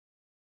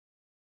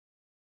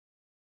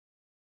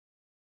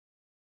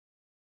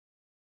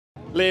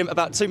Liam,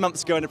 about 2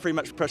 months ago in a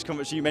pre-match press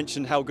conference, you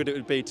mentioned how good it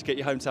would be to get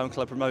your hometown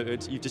club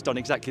promoted. You've just done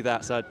exactly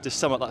that, so just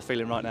sum up that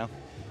feeling right now.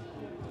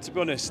 To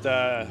be honest,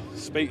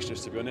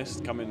 speechless. To be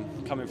honest,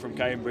 coming from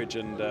Cambridge,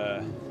 and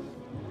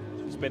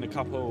it's been a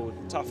couple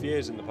tough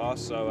years in the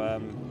past. So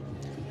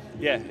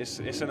yeah, it's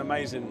an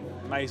amazing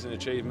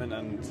achievement,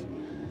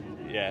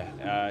 and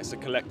yeah, it's a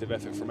collective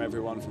effort from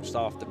everyone, from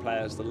staff to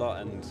players, the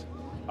lot, and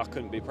I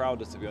couldn't be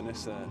prouder. To be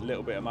honest, a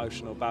little bit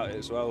emotional about it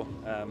as well.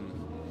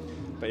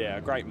 But yeah,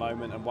 a great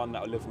moment, and one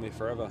that will live with me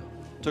forever.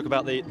 Talk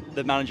about the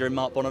manager in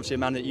Mark Bond, obviously a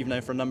man that you've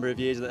known for a number of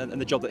years, and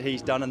the job that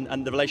he's done,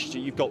 and the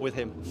relationship you've got with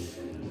him.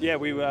 Yeah,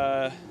 we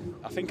were.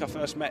 I think I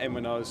first met him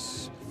when I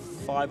was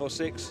 5 or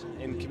 6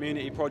 in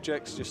community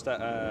projects, just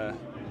at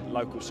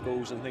local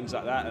schools and things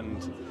like that.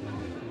 And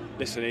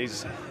listen,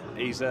 he's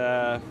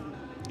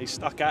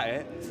stuck at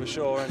it for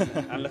sure.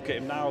 And look at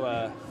him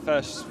now,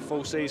 first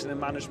full season in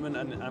management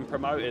and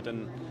promoted,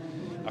 and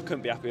I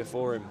couldn't be happier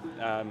for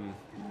him.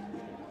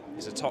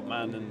 He's a top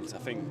man, and I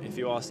think if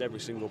you asked every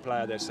single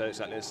player, they'd say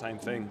exactly the same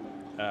thing.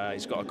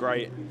 He's got a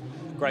great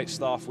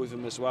staff with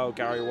him as well.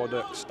 Gary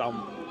Waddock's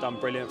done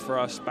brilliant for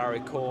us. Barry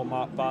Core,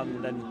 Mark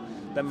Bunn,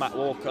 then Matt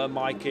Walker,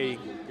 Mikey,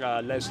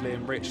 Leslie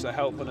and Rich that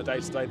help on a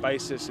day-to-day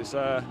basis. It's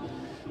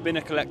been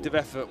a collective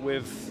effort,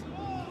 with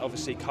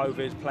obviously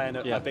COVID playing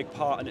a big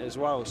part in it as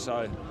well.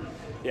 So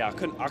yeah,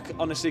 I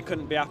honestly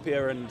couldn't be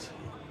happier, and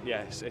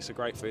yeah, it's a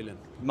great feeling.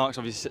 Mark's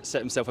obviously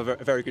set himself a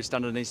very good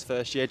standard in his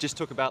first year. Just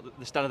talk about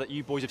the standard that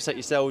you boys have set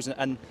yourselves,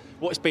 and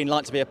what it's been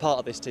like to be a part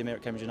of this team here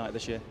at Cambridge United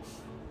this year.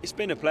 It's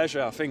been a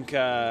pleasure. I think,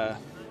 how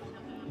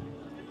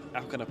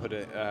can I put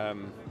it?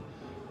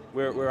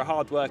 We're a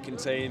hard-working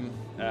team,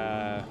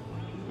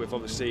 with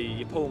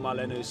obviously Paul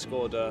Mullin, who's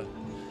scored a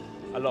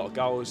lot of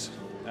goals,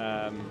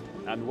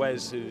 and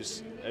Wes,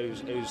 who's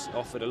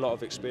offered a lot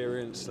of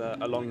experience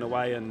along the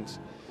way, and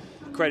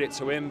credit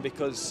to him,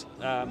 because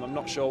I'm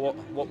not sure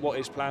what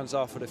his plans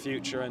are for the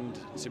future, and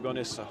to be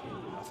honest,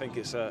 I think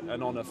it's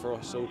an honour for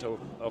us all to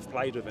have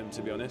played with him,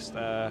 to be honest.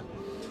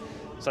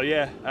 So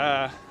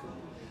yeah,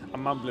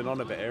 I'm mumbling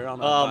on a bit here,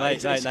 aren't I? Oh,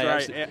 mate,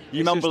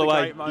 you mumble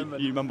away.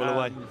 You mumble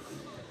away.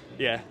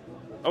 Yeah,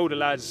 all the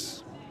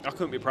lads I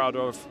couldn't be prouder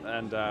of,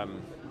 and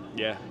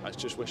yeah, I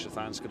just wish the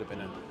fans could have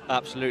been in.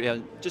 Absolutely.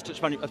 And just to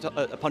touch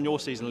upon your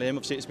season, Liam,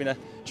 obviously it's been a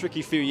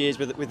tricky few years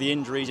with the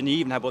injuries, and you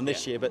even had one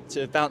this year, but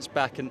to bounce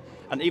back and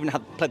even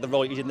have played the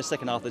role you did in the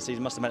second half of the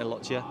season must have meant a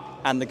lot to you,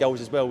 and the goals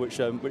as well, which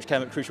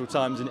came at crucial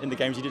times in the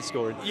games you did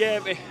score in. Yeah,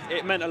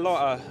 it meant a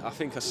lot. I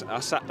think I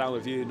sat down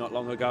with you not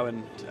long ago,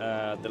 and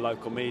the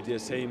local media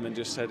team, and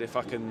just said if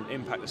I can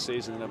impact the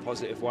season in a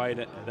positive way,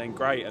 then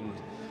great, and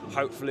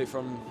hopefully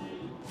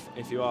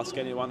if you ask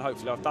anyone,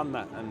 hopefully I've done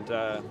that.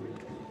 And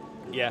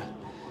yeah,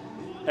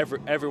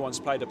 everyone's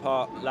played a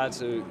part. Lads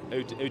who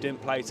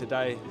didn't play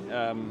today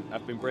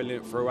have been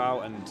brilliant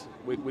throughout, and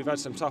we've had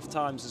some tough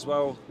times as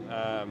well.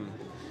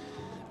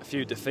 A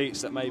few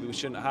defeats that maybe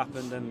shouldn't have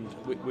happened, and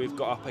we've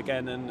got up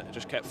again and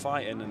just kept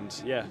fighting.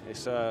 And yeah,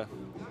 it's a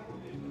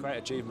great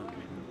achievement.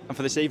 And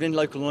for this evening,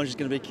 local knowledge is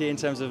going to be key in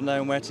terms of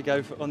knowing where to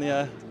go on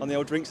the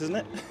old drinks, isn't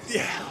it?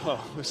 Yeah,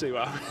 well, we'll see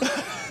what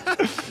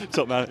happens.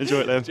 Top man,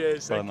 enjoy it, Liam.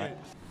 Cheers, bye, thank mate.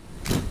 you.